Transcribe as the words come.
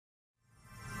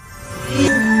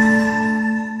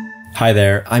Hi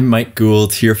there, I'm Mike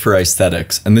Gould here for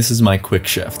Icethetics, and this is my quick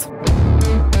shift.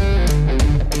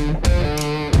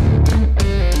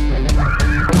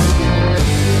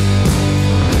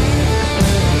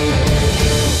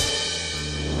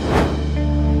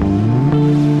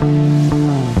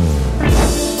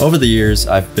 Over the years,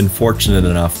 I've been fortunate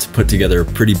enough to put together a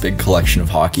pretty big collection of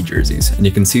hockey jerseys, and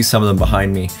you can see some of them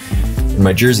behind me in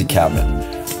my jersey cabinet.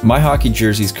 My hockey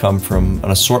jerseys come from an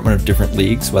assortment of different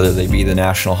leagues, whether they be the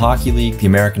National Hockey League, the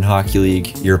American Hockey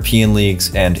League, European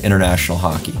leagues, and international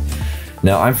hockey.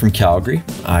 Now, I'm from Calgary.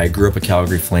 I grew up a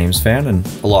Calgary Flames fan, and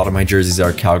a lot of my jerseys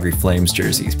are Calgary Flames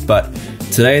jerseys. But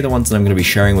today, the ones that I'm going to be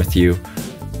sharing with you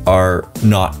are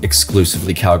not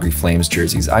exclusively Calgary Flames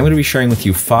jerseys. I'm going to be sharing with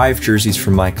you 5 jerseys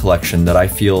from my collection that I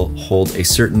feel hold a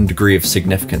certain degree of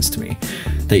significance to me.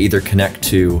 They either connect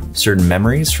to certain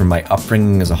memories from my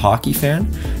upbringing as a hockey fan,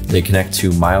 they connect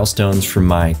to milestones from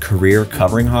my career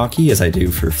covering hockey, as I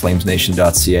do for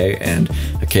FlamesNation.ca and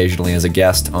occasionally as a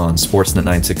guest on Sportsnet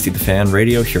 960 The Fan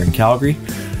radio here in Calgary,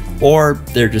 or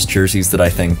they're just jerseys that I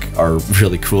think are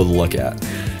really cool to look at.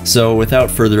 So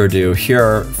without further ado, here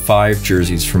are 5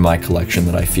 jerseys from my collection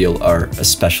that I feel are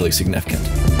especially significant.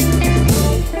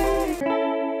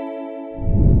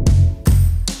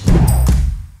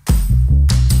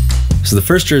 So the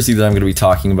first jersey that I'm going to be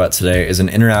talking about today is an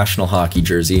international hockey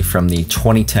jersey from the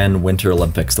 2010 Winter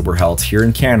Olympics that were held here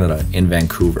in Canada in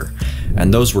Vancouver.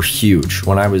 And those were huge.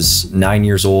 When I was 9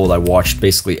 years old, I watched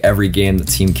basically every game that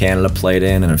Team Canada played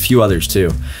in, and a few others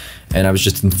too. And I was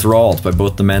just enthralled by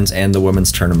both the men's and the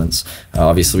women's tournaments.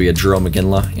 Obviously, we had Jerome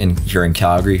McGinley here in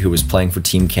Calgary who was playing for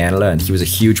Team Canada, and he was a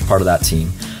huge part of that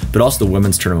team. But also the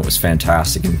women's tournament was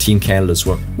fantastic, and Team Canada's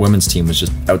women's team was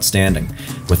just outstanding.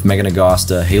 With Megan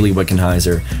Agosta, Hayley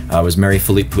Wickenheiser, was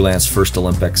Marie-Philippe Poulin's first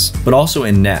Olympics. But also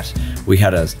in net, we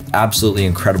had an absolutely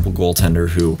incredible goaltender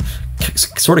who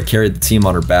sort of carried the team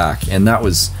on her back, and that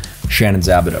was Shannon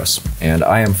Szabados. And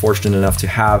I am fortunate enough to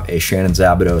have a Shannon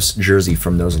Szabados jersey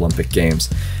from those Olympic Games.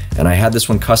 And I had this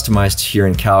one customized here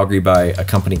in Calgary by a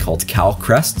company called Cal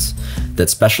Crests that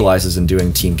specializes in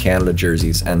doing Team Canada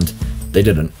jerseys, and they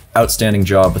did an outstanding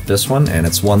job with this one, and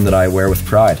it's one that I wear with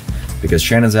pride because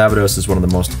Shannon Szabados is one of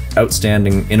the most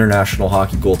outstanding international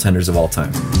hockey goaltenders of all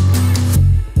time.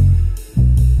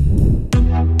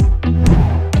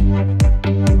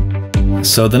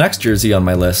 So the next jersey on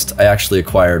my list I actually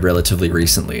acquired relatively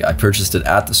recently. I purchased it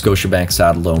at the Scotiabank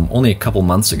Saddledome only a couple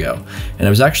months ago, and it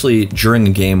was actually during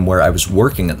a game where I was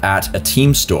working at a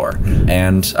team store,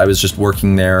 and I was just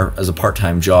working there as a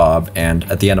part-time job, and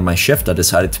at the end of my shift I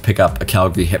decided to pick up a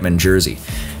Calgary Hitmen jersey.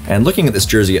 And looking at this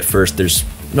jersey at first, there's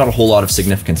not a whole lot of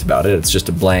significance about it. It's just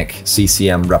a blank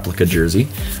CCM replica jersey,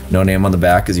 no name on the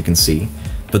back as you can see,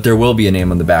 but there will be a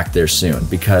name on the back there soon,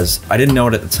 because I didn't know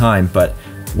it at the time, but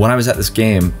when I was at this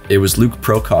game, it was Luke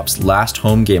Prokop's last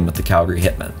home game with the Calgary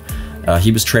Hitmen.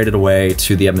 He was traded away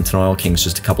to the Edmonton Oil Kings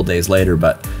just a couple days later,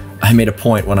 but I made a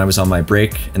point when I was on my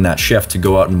break in that shift to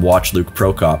go out and watch Luke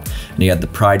Prokop, and he had the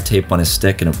pride tape on his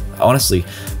stick, and honestly,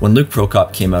 when Luke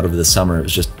Prokop came out over the summer, it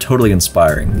was just totally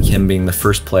inspiring, him being the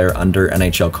first player under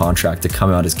NHL contract to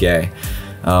come out as gay.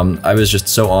 I was just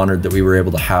so honored that we were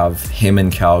able to have him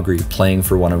in Calgary playing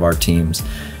for one of our teams.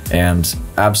 And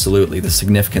absolutely, the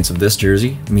significance of this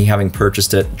jersey, me having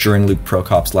purchased it during Luke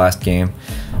Prokop's last game,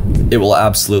 it will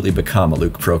absolutely become a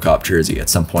Luke Prokop jersey at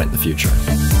some point in the future.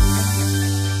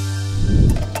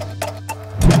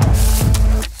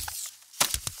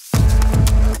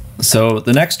 So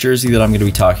the next jersey that I'm going to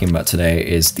be talking about today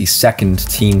is the second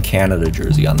Team Canada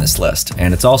jersey on this list,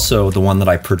 and it's also the one that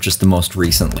I purchased the most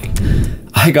recently.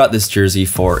 I got this jersey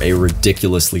for a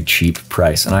ridiculously cheap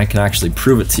price, and I can actually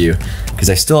prove it to you because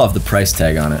I still have the price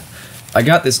tag on it. I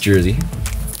got this jersey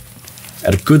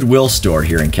at a Goodwill store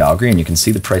here in Calgary, and you can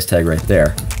see the price tag right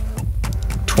there,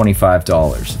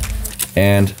 $25.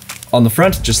 And on the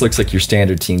front, it just looks like your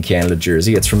standard Team Canada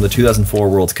jersey. It's from the 2004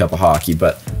 World Cup of Hockey,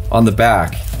 but on the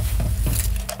back,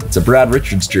 it's a Brad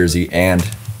Richards jersey, and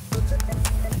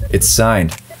it's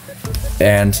signed.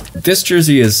 And this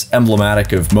jersey is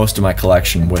emblematic of most of my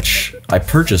collection, which I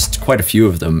purchased quite a few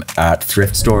of them at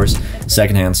thrift stores,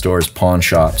 secondhand stores, pawn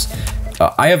shops.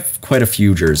 I have quite a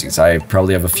few jerseys. I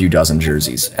probably have a few dozen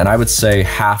jerseys, and I would say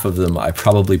half of them I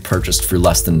probably purchased for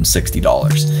less than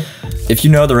 $60. If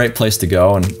you know the right place to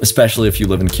go, and especially if you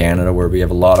live in Canada where we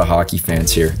have a lot of hockey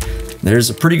fans here,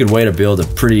 there's a pretty good way to build a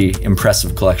pretty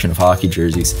impressive collection of hockey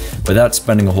jerseys without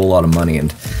spending a whole lot of money. And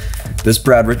this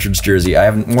Brad Richards jersey, I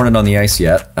haven't worn it on the ice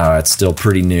yet. It's still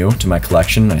pretty new to my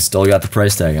collection. I still got the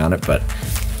price tag on it, but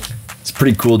It's a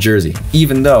pretty cool jersey,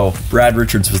 even though Brad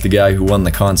Richards was the guy who won the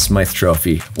Conn Smythe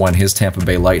Trophy when his Tampa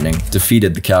Bay Lightning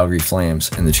defeated the Calgary Flames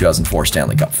in the 2004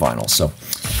 Stanley Cup Finals. So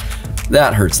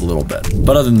that hurts a little bit.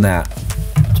 But other than that,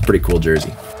 it's a pretty cool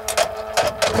jersey.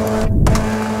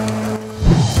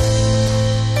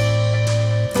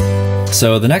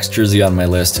 So the next jersey on my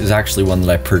list is actually one that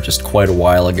I purchased quite a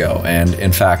while ago, and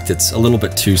in fact it's a little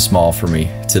bit too small for me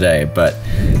today, but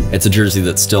it's a jersey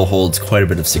that still holds quite a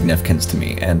bit of significance to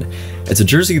me. And it's a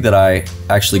jersey that I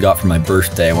actually got for my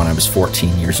birthday when I was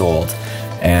 14 years old,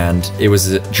 and it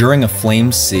was during a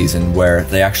Flames season where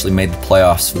they actually made the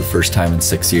playoffs for the first time in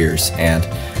 6 years. And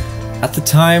at the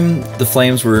time, the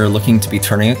Flames were looking to be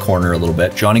turning a corner a little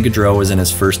bit. Johnny Gaudreau was in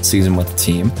his first season with the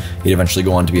team. He'd eventually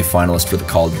go on to be a finalist for the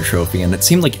Calder Trophy, and it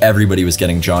seemed like everybody was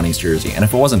getting Johnny's jersey. And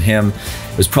if it wasn't him,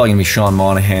 it was probably going to be Sean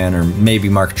Monahan or maybe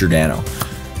Mark Giordano.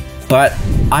 But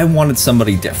I wanted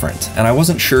somebody different, and I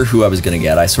wasn't sure who I was going to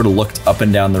get. I sort of looked up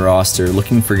and down the roster,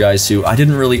 looking for guys who I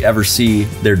didn't really ever see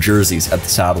their jerseys at the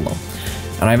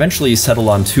Saddledome. And I eventually settled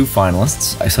on 2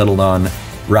 finalists. I settled on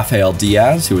Rafael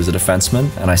Diaz, who was a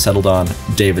defenseman, and I settled on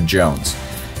David Jones.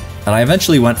 And I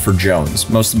eventually went for Jones,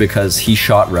 mostly because he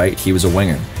shot right, he was a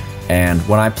winger. And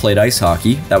when I played ice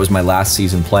hockey, that was my last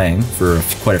season playing for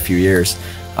quite a few years,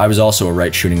 I was also a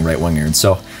right-shooting right winger. And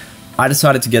so I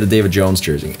decided to get a David Jones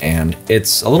jersey, and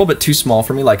it's a little bit too small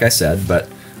for me, like I said, but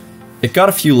it got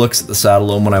a few looks at the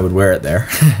Saddledome when I would wear it there.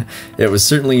 It was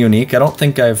certainly unique. I don't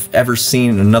think I've ever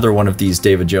seen another one of these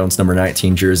David Jones number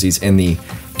 19 jerseys in the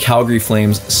Calgary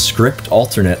Flames script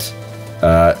alternate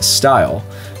style,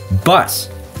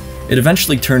 but it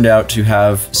eventually turned out to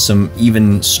have some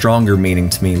even stronger meaning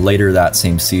to me later that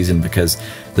same season, because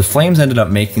the Flames ended up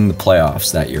making the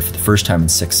playoffs that year for the first time in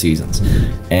 6 seasons.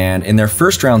 And in their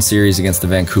first round series against the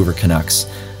Vancouver Canucks,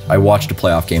 I watched a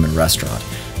playoff game in a restaurant.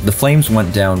 The Flames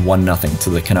went down 1-0 to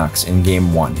the Canucks in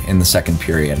Game 1 in the second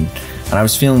period, and I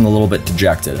was feeling a little bit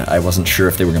dejected. I wasn't sure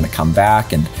if they were going to come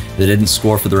back, and they didn't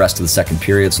score for the rest of the second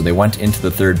period, so they went into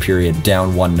the third period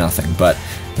down 1-0. But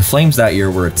the Flames that year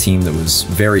were a team that was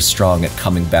very strong at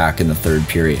coming back in the third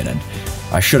period, and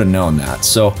I should have known that.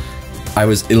 So I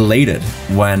was elated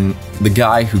when the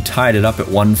guy who tied it up at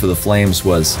 1 for the Flames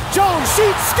was Jones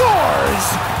shoots,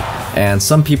 scores! And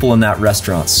some people in that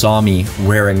restaurant saw me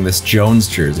wearing this Jones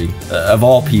jersey, of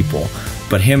all people,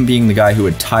 but him being the guy who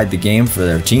had tied the game for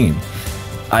their team.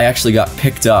 I actually got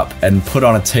picked up and put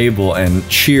on a table and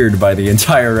cheered by the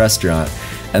entire restaurant,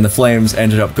 and the Flames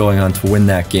ended up going on to win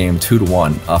that game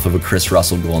 2-1 off of a Chris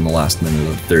Russell goal in the last minute of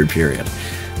the third period.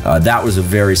 That was a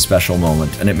very special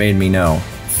moment, and it made me know,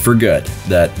 for good,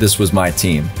 that this was my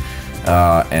team.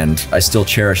 And I still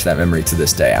cherish that memory to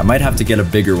this day. I might have to get a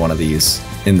bigger one of these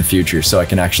in the future so I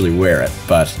can actually wear it,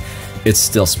 but it's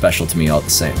still special to me all the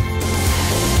same.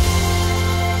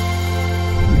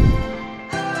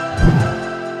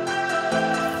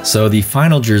 So the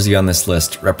final jersey on this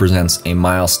list represents a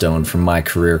milestone from my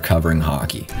career covering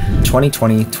hockey.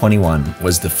 2020-21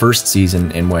 was the first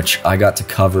season in which I got to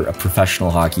cover a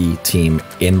professional hockey team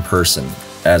in person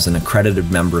as an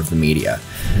accredited member of the media.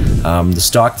 The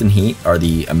Stockton Heat are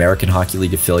the American Hockey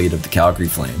League affiliate of the Calgary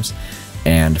Flames,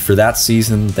 and for that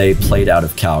season they played out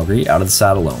of Calgary, out of the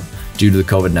Saddledome, due to the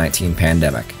COVID-19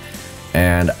 pandemic.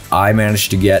 And I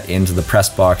managed to get into the press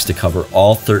box to cover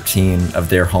all 13 of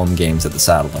their home games at the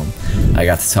Saddledome. I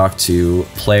got to talk to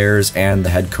players and the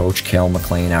head coach, Cale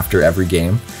McLean, after every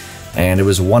game, and it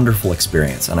was a wonderful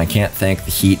experience, and I can't thank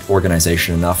the Heat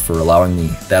organization enough for allowing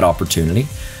me that opportunity.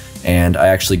 And I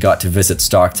actually got to visit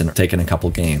Stockton, taking a couple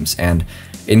games, and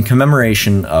in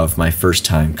commemoration of my first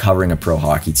time covering a pro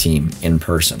hockey team in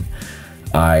person,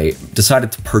 I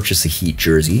decided to purchase a Heat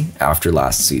jersey after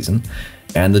last season.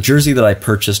 And the jersey that I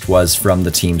purchased was from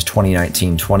the team's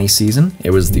 2019-20 season. It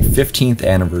was the 15th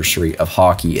anniversary of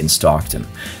hockey in Stockton.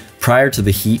 Prior to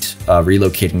the Heat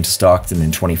relocating to Stockton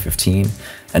in 2015,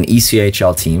 an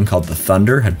ECHL team called the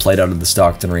Thunder had played out of the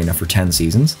Stockton Arena for 10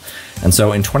 seasons. And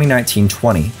so in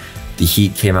 2019-20, the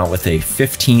Heat came out with a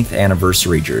 15th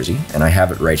anniversary jersey, and I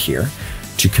have it right here,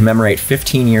 to commemorate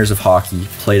 15 years of hockey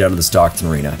played out of the Stockton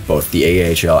Arena, both the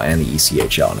AHL and the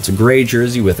ECHL. And it's a gray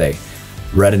jersey with a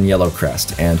red and yellow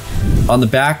crest. And on the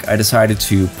back, I decided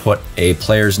to put a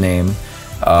player's name,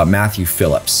 Matthew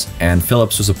Phillips. And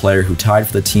Phillips was a player who tied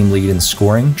for the team lead in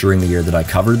scoring during the year that I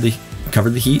covered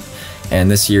the Heat. And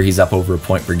this year he's up over a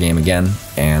point per game again,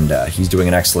 and he's doing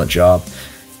an excellent job.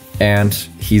 And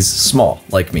he's small,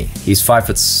 like me. He's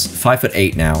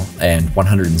 5'8" now and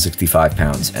 165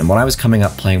 pounds. And when I was coming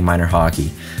up playing minor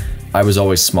hockey, I was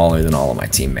always smaller than all of my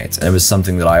teammates. And it was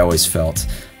something that I always felt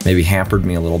maybe hampered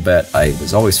me a little bit. I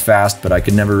was always fast, but I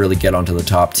could never really get onto the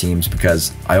top teams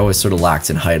because I always sort of lacked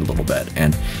in height a little bit.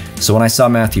 And so when I saw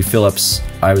Matthew Phillips,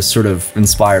 I was sort of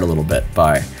inspired a little bit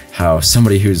by how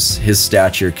somebody who's his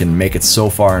stature can make it so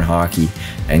far in hockey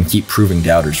and keep proving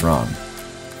doubters wrong.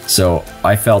 So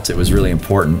I felt it was really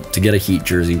important to get a Heat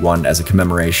jersey, one as a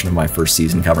commemoration of my first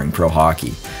season covering pro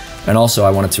hockey. And also I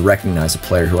wanted to recognize a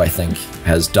player who I think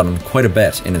has done quite a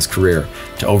bit in his career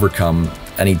to overcome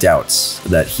any doubts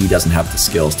that he doesn't have the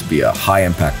skills to be a high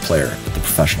impact player at the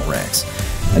professional ranks.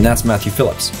 And that's Matthew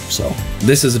Phillips. So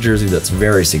this is a jersey that's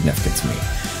very significant to me.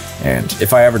 And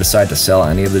if I ever decide to sell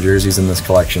any of the jerseys in this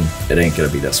collection, it ain't gonna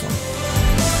be this one.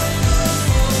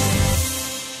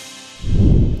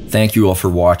 Thank you all for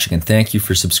watching, and thank you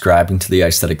for subscribing to the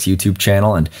Icethetics YouTube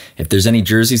channel. And if there's any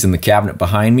jerseys in the cabinet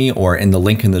behind me or in the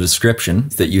link in the description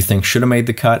that you think should have made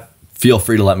the cut, feel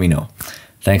free to let me know.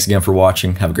 Thanks again for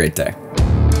watching. Have a great day.